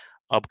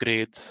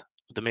upgrade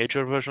the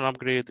major version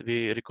upgrade,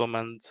 we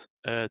recommend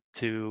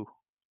to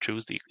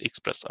choose the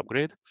express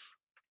upgrade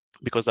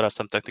because there are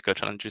some technical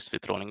challenges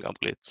with rolling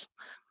upgrades.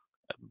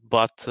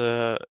 But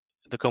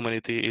the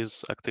community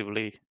is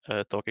actively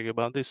talking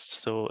about this,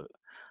 so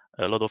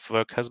a lot of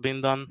work has been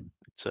done.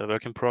 It's a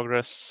work in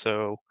progress,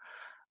 so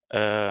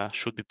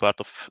should be part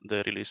of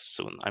the release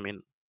soon. I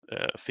mean,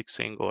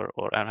 fixing or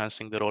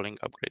enhancing the rolling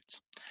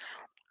upgrades.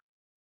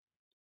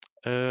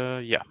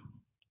 Yeah.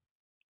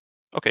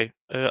 Okay,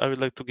 I would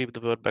like to give the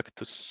word back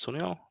to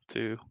Sunil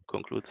to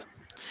conclude.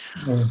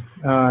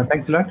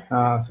 Thanks a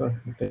lot. So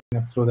taking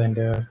us through the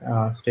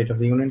entire State of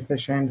the Union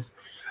sessions,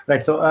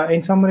 right? So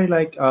in summary,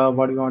 like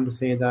what we want to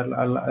say that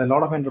a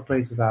lot of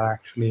enterprises are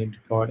actually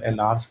deployed a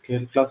large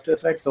scale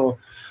clusters, right? So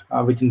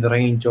which in the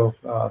range of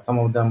some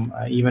of them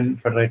even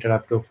federated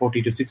up to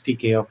 40 to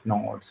 60K of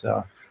nodes,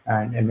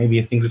 and maybe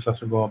a single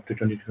cluster go up to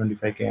 20 to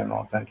 25K of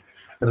nodes. And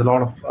there's a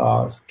lot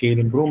of scale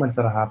improvements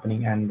that are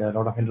happening, and a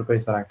lot of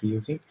enterprises are actually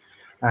using,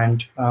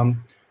 and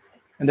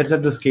that's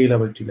at the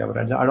scalability level.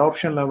 At the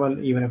adoption level,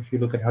 even if you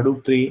look at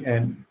Hadoop 3,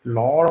 and a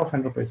lot of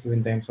enterprises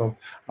in terms of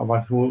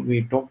what who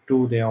we talk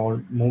to, they all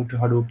moved to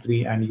Hadoop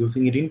 3 and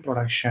using it in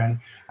production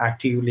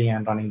actively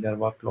and running their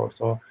workload.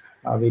 So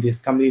various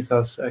companies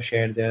have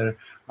shared their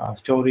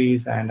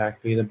stories and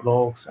actually the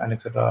blogs and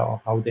etc.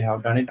 of how they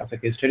have done it as a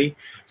case study.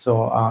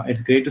 So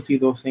it's great to see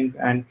those things,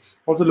 and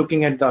also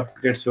looking at the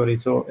upgrade story.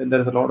 So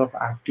there's a lot of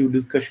active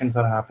discussions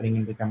are happening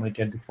in the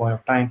community at this point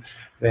of time,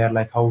 where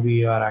like how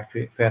we are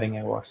actually faring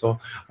out. So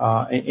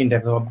in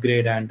terms of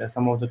upgrade, and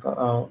some of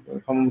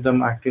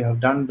them actually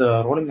have done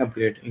the rolling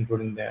upgrade,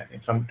 including the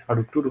from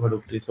Hadoop 2 to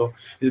Hadoop 3. So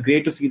it's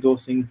great to see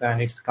those things,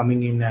 and it's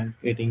coming in and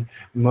getting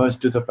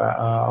merged to the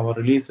our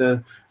releases.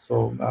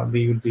 So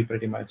we will be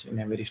pretty much in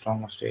a very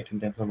strong state in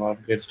terms of our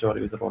upgrade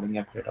story with the rolling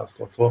upgrade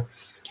also. So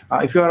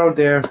if you are out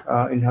there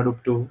in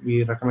Hadoop 2,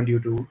 we recommend you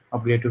to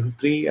upgrade to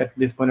 3 at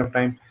this point of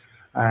time.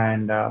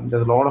 And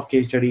there's a lot of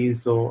case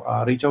studies, so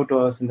reach out to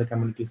us in the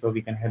community so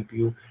we can help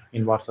you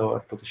in whatsoever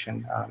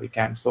position we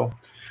can. So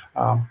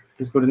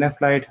let's go to the next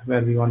slide,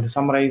 where we want to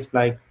summarize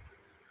like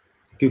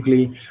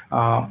quickly.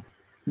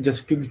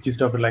 Just quick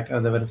gist of it, like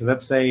there is a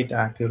website,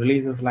 active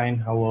releases line,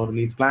 how our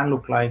release plan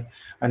look like,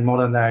 and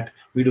more than that,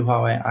 we do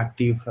have an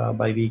active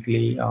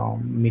bi-weekly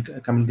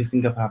community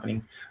sync up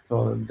happening.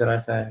 So there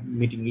is a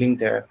meeting link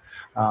there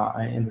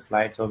in the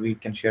slide, so we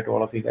can share to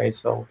all of you guys.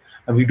 So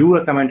we do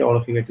recommend all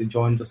of you to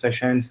join the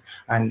sessions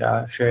and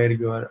share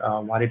your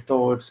varied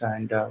thoughts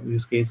and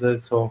use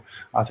cases. So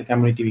as a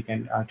community, we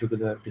can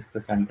together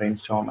discuss and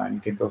brainstorm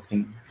and get those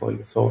things for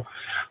you. So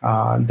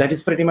that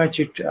is pretty much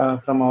it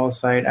from our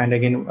side. And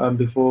again,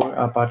 before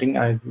parting,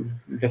 I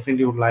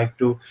definitely would like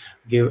to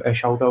give a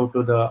shout out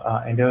to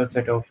the entire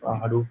set of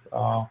Hadoop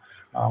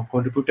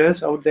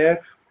contributors out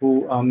there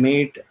who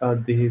made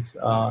this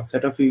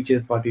set of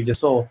features what you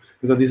just saw,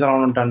 because these are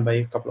all done by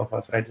a couple of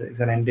us, right? It's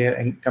an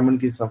entire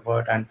community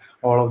effort, and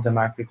all of them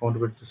actually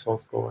contributed to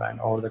source code and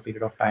over the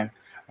period of time,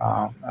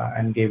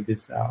 and gave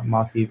this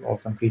massive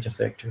awesome feature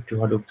set to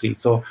Hadoop 3.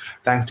 So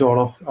thanks to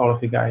all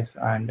of you guys,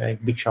 and a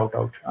big shout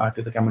out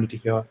to the community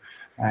here.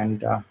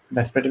 And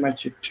that's pretty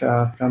much it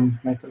from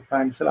myself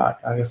and Szilard.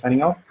 We're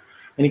signing off.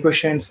 Any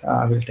questions?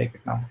 We'll take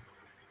it now.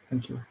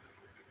 Thank you.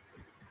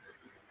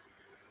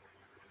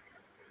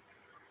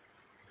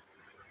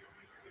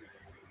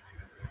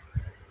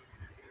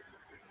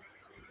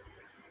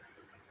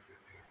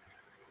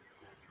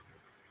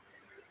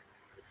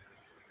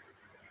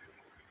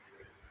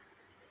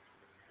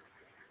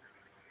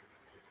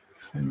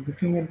 So I'm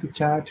looking at the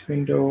chat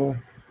window.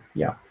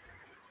 Yeah.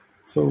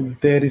 So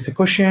there is a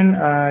question: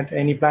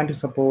 any plan to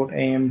support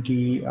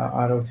AMD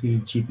ROC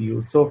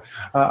GPUs? So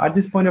at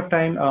this point of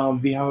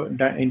time, we have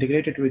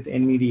integrated with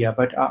Nvidia,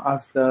 but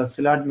as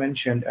Szilard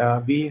mentioned,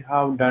 we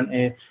have done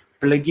a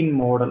plugin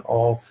model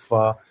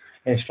of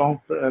a strong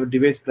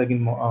device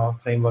plugin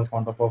framework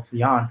on top of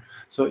YARN.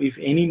 So if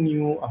any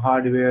new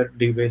hardware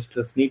device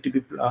does need to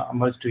be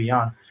merged to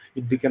YARN,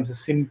 it becomes a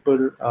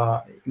simple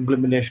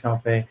implementation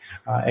of a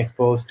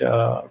exposed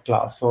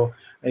class. So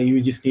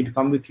you just need to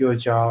come with your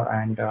jar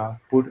and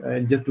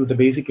just do the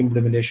basic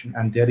implementation,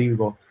 and there you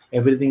go.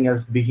 Everything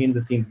else behind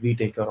the scenes, we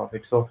take care of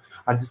it. So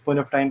at this point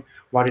of time,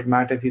 what it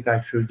matters is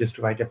actually just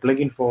to write a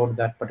plugin for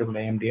that particular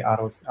AMD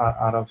ROC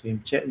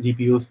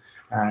GPUs,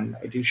 and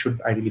it should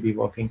ideally be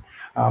working.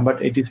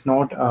 But it is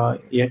not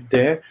yet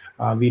there.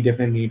 We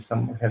definitely need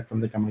some help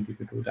from the community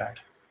to do that.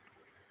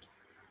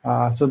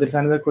 So there's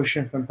another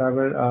question from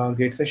Pavel,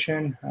 great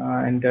session,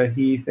 and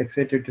he's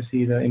excited to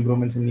see the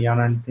improvements in the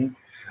YARN thing.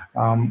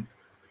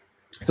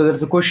 So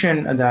there's a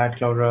question that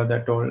Laura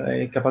that told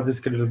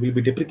CapacityScheduler will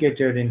be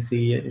deprecated in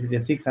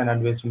C6 and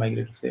advised to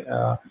migrate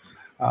to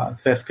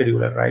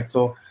FairScheduler, right?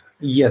 So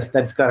yes,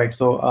 that's correct.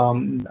 So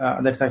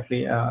that's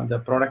actually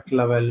the product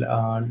level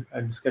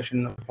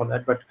discussion for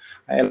that, but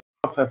a lot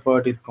of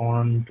effort is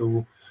gone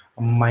to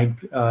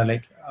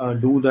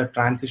do the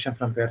transition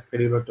from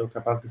FairScheduler to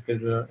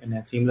CapacityScheduler in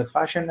a seamless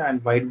fashion.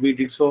 And why we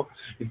did so,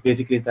 it's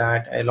basically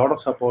that a lot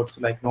of supports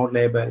like node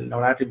label,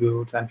 node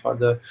attributes, and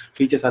further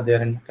features are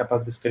there in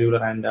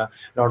CapacityScheduler, and a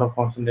lot of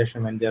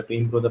concentration when they have to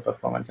improve the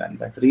performance. And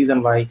that's the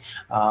reason why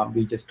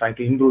we just try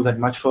to improve that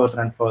much further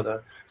and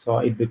further, so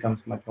it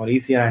becomes much more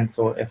easier. And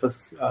so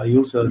FS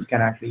users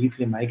can actually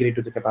easily migrate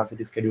to the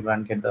CapacityScheduler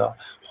and get the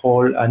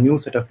whole new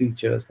set of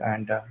features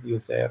and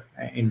use their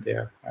in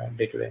their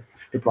day-to-day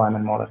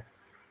deployment model.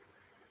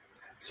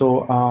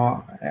 So,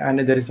 and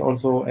there is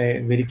also a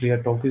very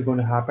clear talk is going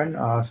to happen,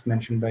 as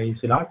mentioned by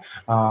Szilard,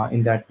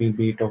 in that we'll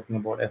be talking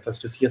about FS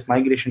to CS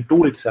migration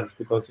tool itself,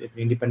 because it's an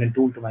independent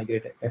tool to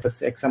migrate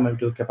FS XML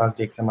to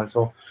capacity XML.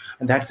 So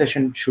that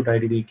session should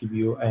ideally give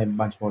you a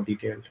much more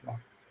detailed.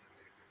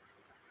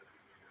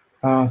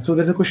 So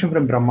there's a question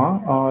from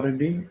Brahma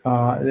already.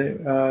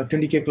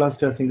 20K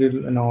cluster, single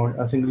node,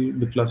 a single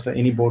bit cluster,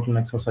 any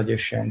bottlenecks or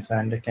suggestions,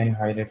 and can you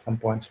highlight some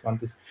points from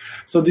this?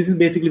 So this is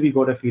basically, we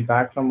got a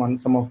feedback from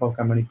some of our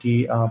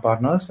community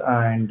partners,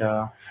 and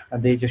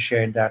they just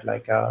shared that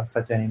like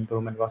such an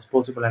improvement was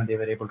possible and they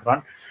were able to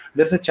run.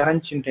 There's a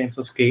challenge in terms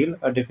of scale,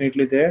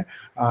 definitely there.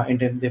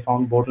 They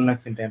found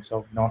bottlenecks in terms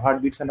of node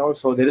heartbeats, and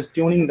also there is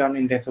tuning done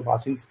in terms of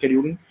async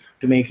scheduling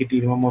to make it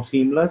even more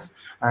seamless,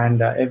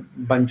 and a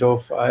bunch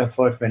of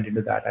effort went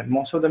into that, and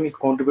most of them is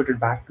contributed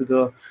back to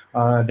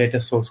the data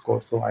source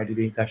code. So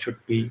ideally that should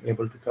be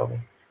able to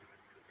cover.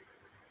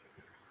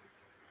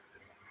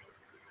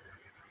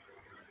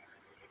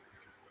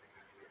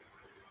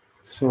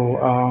 So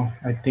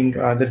I think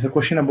there's a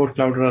question about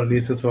cloud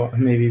releases, so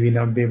maybe we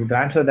not be able to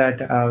answer that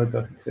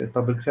because it's a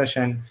public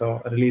session.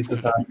 So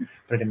releases are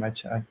pretty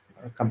much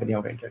company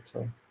oriented.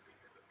 So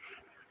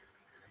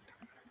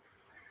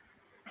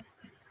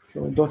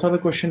those are the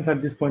questions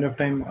at this point of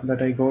time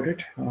that I got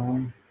it.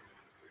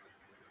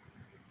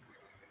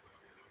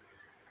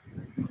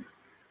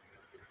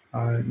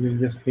 We'll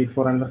just wait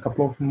for another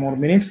couple of more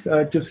minutes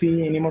to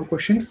see any more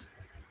questions.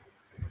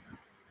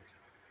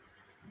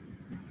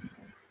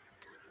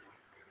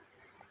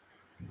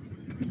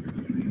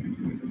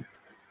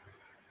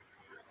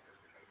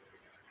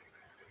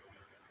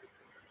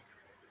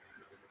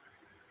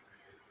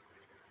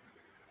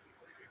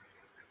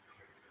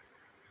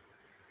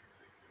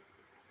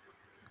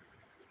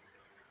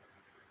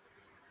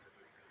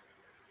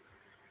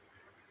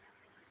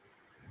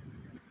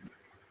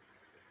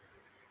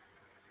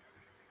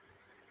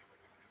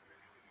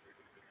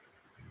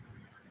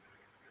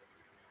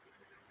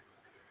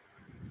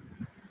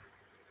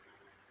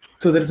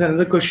 So there's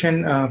another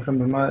question from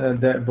Rama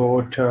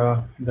about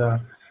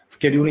the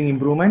scheduling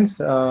improvements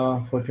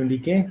for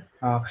 20K.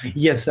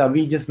 Yes,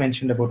 we just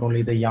mentioned about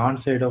only the YARN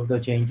side of the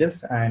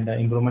changes and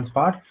improvements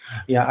part.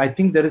 Yeah, I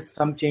think there is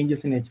some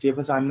changes in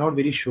HDFS. I'm not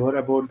very sure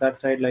about that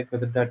side, like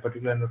whether that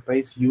particular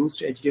enterprise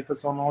used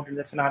HDFS or not in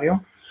that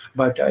scenario,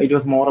 but it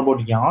was more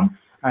about YARN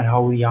and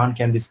how YARN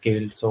can be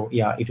scaled. So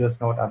yeah, it was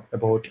not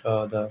about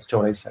the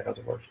storage side of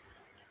the world.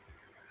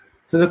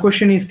 So the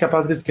question is,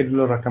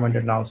 CapacityScheduler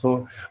recommended now.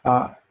 So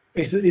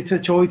it's a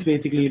choice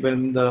basically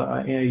when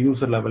the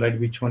user level at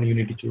which one you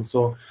need to choose.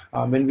 So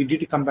when we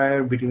did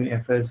compare between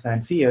FS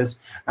and CS,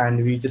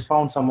 and we just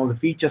found some of the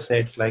feature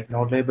sets like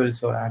node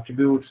labels or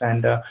attributes,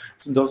 and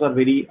so those are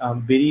very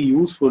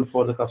useful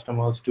for the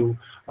customers to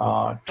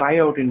try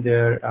out in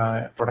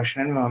their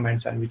production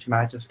environments, and which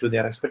matches to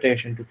their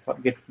expectation to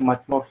get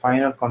much more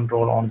final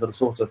control on the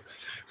resources.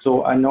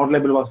 So a node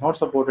label was not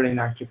supported in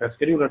active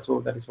FPGA,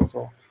 so that is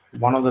also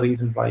one of the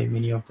reasons why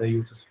many of the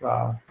users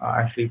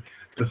actually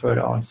preferred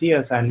on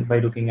CS and by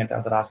looking at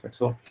other aspects.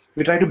 So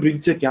we try to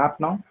bridge the gap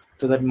now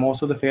so that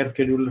most of the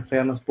FairScheduler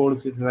fairness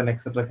policies and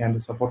etc. can be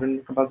supported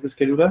in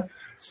CapacityScheduler.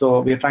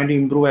 So we are trying to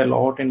improve a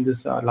lot in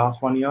this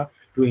last 1 year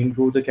to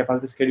improve the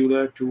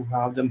CapacityScheduler, to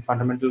have the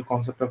fundamental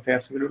concept of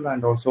FairScheduler,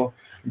 and also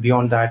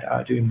beyond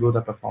that to improve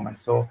the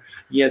performance. So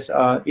yes,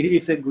 it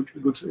is a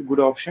good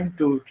option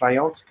to try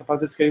out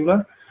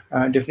CapacityScheduler.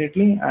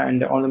 Definitely,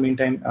 and on the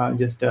meantime,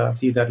 just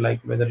see that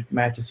like whether it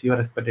matches your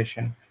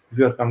expectation if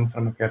you are coming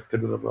from a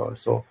FairScheduler world.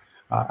 So,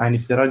 and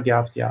if there are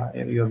gaps, yeah,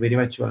 you're very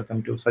much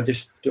welcome to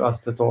suggest to us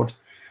the thoughts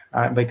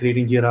by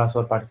creating JIRAs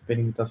or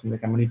participating with us in the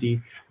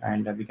community,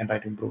 and we can try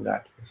to improve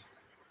that. Yes.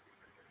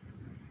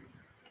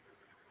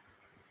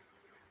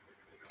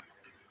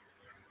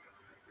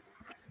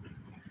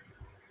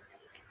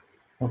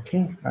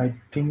 Okay, I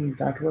think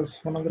that was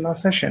one of the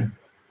last session.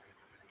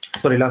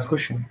 Sorry, last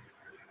question.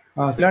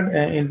 Szilard,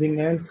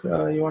 anything else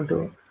you want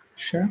to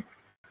share?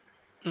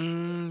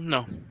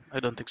 No,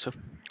 I don't think so.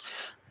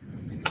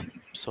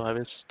 So I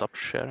will stop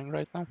sharing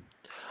right now.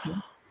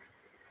 Yeah.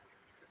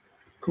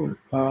 Cool.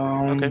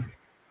 Okay.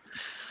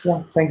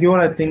 Yeah, thank you all.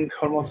 I think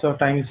almost our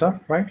time is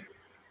up, right?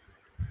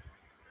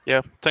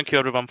 Yeah, thank you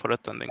everyone for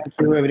attending.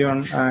 Thank you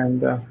everyone,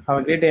 and have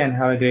a great day and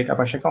have a great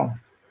ApacheCon.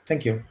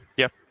 Thank you.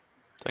 Yeah,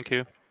 thank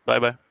you.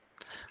 Bye-bye.